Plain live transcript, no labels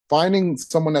finding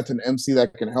someone that's an MC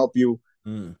that can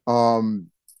Mm.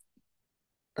 um,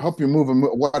 help you move a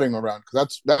wedding around,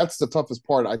 because that's the toughest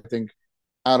part, I think,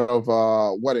 out of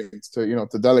weddings, to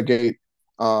to delegate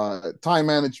time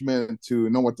management, to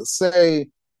know what to say,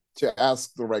 to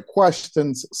ask the right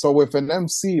questions. So with an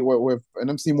MC, with an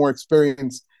MC more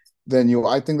experienced than you,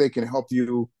 I think they can help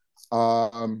you,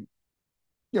 um,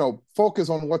 focus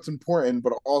on what's important,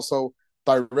 but also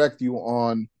direct you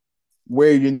on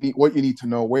where you need what you need to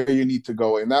know, where you need to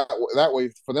go, and that way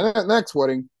for the next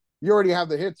wedding, you already have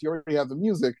the hits, you already have the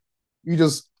music. You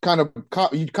just kind of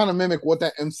mimic what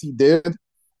that MC did,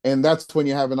 and that's when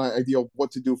you have an idea of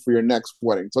what to do for your next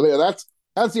wedding. So that's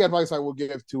the advice I will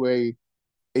give to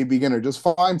a beginner. Just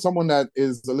find someone that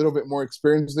is a little bit more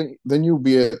experienced than you,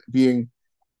 be it being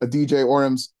a DJ or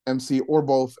MC or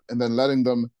both, and then letting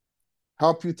them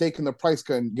help you taking the price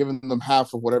cut and giving them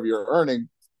half of whatever you're earning.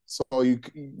 So you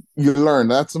learn.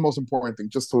 That's the most important thing,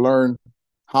 just to learn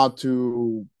how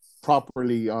to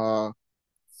properly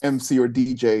MC or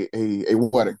DJ a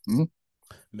wedding. Mm-hmm.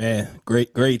 Man,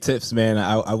 great tips, man.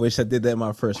 I wish I did that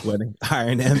my first wedding.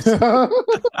 Hiring MC.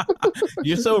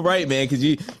 You're so right, man. Because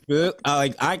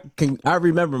I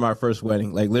remember my first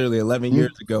wedding, like literally 11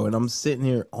 years ago, and I'm sitting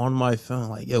here on my phone,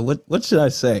 like, yo, what should I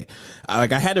say? I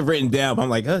had it written down. But I'm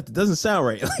like, it doesn't sound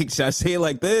right. Like, should I say it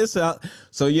like this?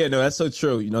 So yeah, no, that's so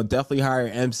true. Definitely hire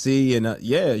an MC, and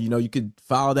yeah, you could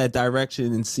follow that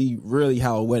direction and see really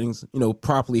how a wedding's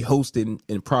properly hosted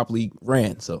and properly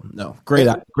ran. So no, great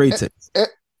tips.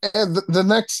 And the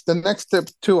next tip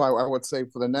too, I would say,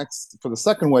 for the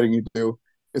second wedding you do,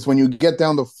 is when you get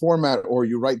down the format, or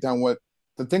you write down what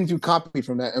the things you copy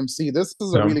from that MC. This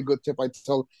is a Yeah. really good tip I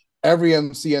tell every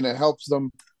MC, and it helps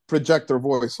them project their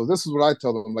voice. So this is what I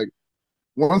tell them: like,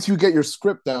 once you get your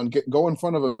script down, go in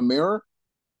front of a mirror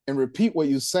and repeat what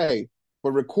you say,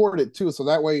 but record it too, so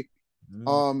that way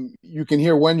Mm. you can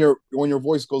hear when your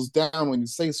voice goes down when you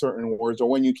say certain words, or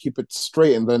when you keep it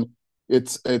straight, and then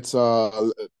it's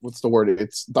what's the word,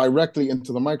 it's directly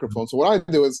into the microphone. So what I used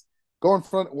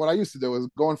to do is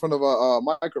go in front of a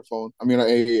microphone, I mean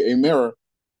a mirror,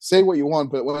 say what you want,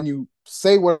 but when you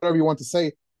say whatever you want to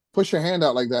say, push your hand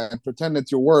out like that and pretend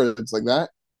it's your words like that,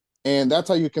 and that's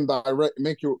how you can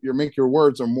make your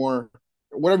words, or more,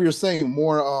 whatever you're saying,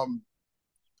 more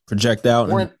Project out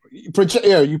more and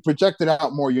yeah, you project it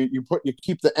out more. You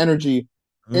keep the energy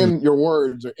mm. in your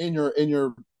words, or in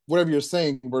your whatever you're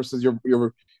saying, versus your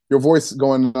voice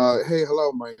going, hey,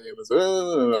 hello, my name is,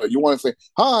 you want to say,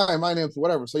 hi, my name's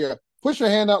whatever. So yeah, push your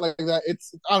hand out like that.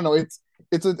 It's, I don't know, it's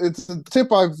a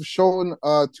tip I've shown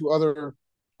to other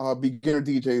beginner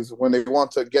DJs when they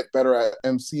want to get better at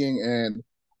MCing, and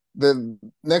the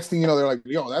next thing you know, they're like,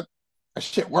 yo, that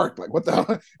shit worked. Like, what the hell?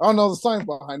 I don't know the science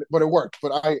behind it, but it worked.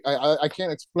 But I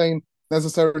can't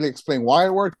necessarily explain why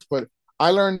it worked. But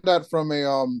I learned that from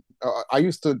a I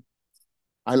used to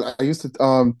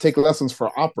take lessons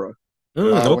for opera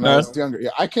when I Okay. was younger.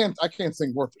 Yeah, I can't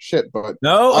sing worth of shit, but I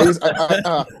No. used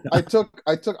I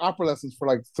took opera lessons for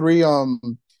like 3 or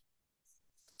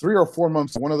 4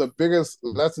 months. One of the biggest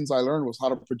lessons I learned was how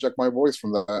to project my voice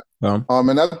from that. Um,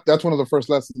 And that's one of the first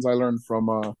lessons I learned from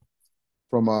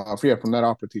that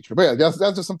opera teacher. But yeah, that's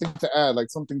just something to add, like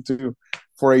something to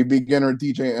for a beginner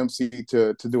DJ MC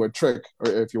to do a trick, or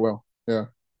if you will. Yeah.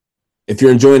 If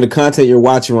you're enjoying the content you're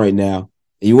watching right now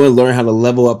and you want to learn how to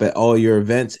level up at all your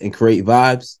events and create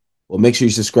vibes, well, make sure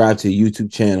you subscribe to the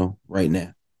YouTube channel right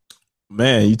now.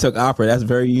 man, you took opera. That's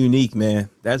very unique, man.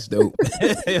 That's dope.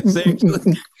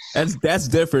 That's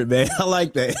different, man. I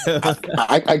like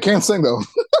that. I can't sing though.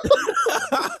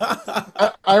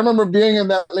 I remember being in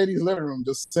that lady's living room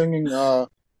just singing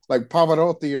like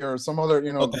Pavarotti or some other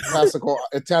classical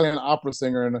Italian opera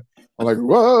singer, and I'm like,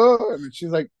 whoa, and she's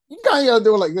like, you gotta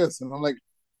do it like this, and I'm like,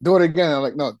 do it again. I'm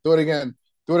like, no, do it again,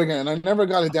 do it again, and I never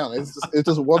got it down. It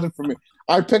just wasn't for me.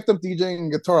 I picked up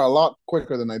DJing guitar a lot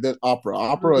quicker than I did opera.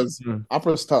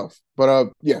 Opera's tough,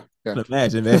 but yeah, yeah.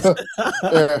 Imagine, man.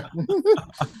 Yeah.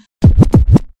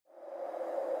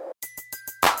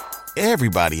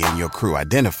 Everybody in your crew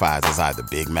identifies as either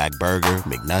Big Mac Burger,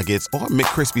 McNuggets, or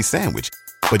McCrispy Sandwich.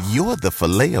 But you're the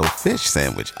Filet-O-Fish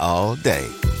Sandwich all day.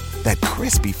 That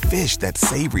crispy fish, that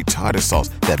savory tartar sauce,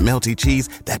 that melty cheese,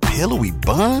 that pillowy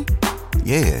bun.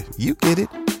 Yeah, you get it.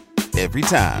 Every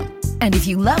time. And if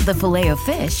you love the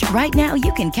Filet-O-Fish, right now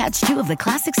you can catch two of the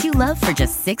classics you love for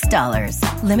just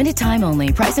 $6. Limited time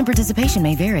only. Price and participation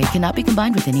may vary. Cannot be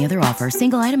combined with any other offer.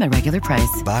 Single item at regular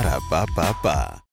price. Ba-da-ba-ba-ba.